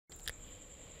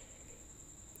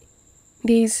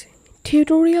This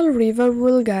tutorial review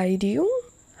will guide you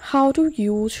how to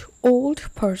use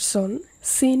old person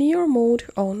senior mode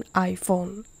on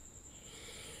iPhone.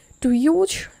 To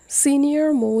use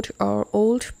senior mode or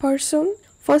old person,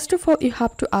 first of all you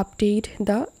have to update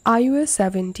the iOS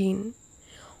 17.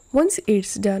 Once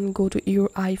it's done, go to your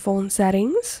iPhone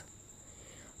settings,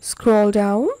 scroll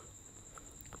down,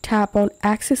 tap on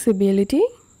accessibility,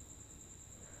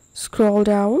 scroll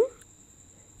down,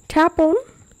 tap on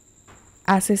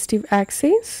assistive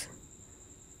access,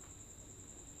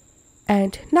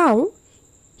 and now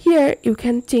here you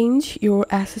can change your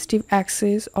assistive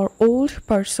access or old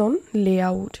person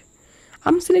layout.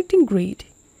 I'm selecting grid.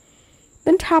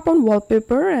 Then tap on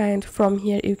wallpaper, and from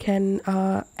here you can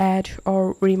add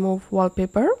or remove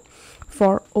wallpaper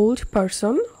for old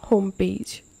person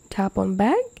homepage. Tap on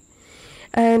back,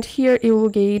 and here you will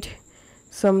get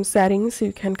some settings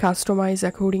you can customize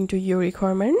according to your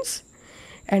requirements.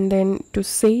 And then to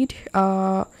set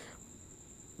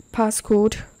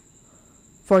passcode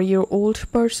for your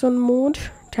old person mode,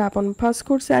 tap on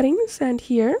passcode settings, and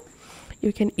here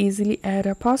you can easily add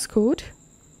a passcode.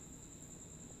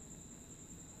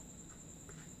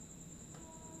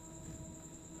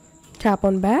 Tap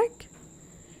on back,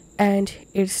 and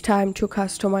it's time to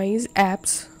customize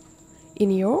apps in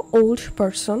your old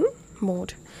person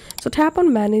mode. So tap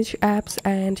on manage apps,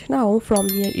 and now from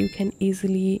here you can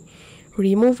easily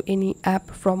remove any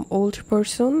app from old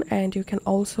person, and you can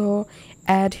also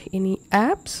add any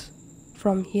apps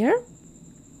from here.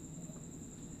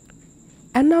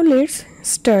 And now let's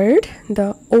start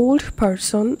the old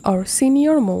person or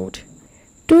senior mode.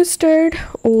 To start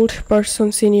old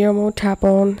person senior mode, tap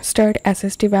on start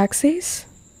assistive access.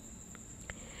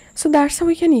 So that's how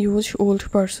we can use old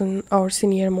person or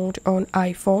senior mode on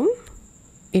iPhone.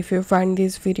 If you find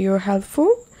this video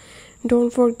helpful,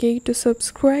 don't forget to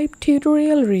subscribe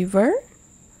tutorial reviewer.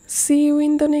 See you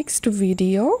in the next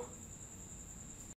video.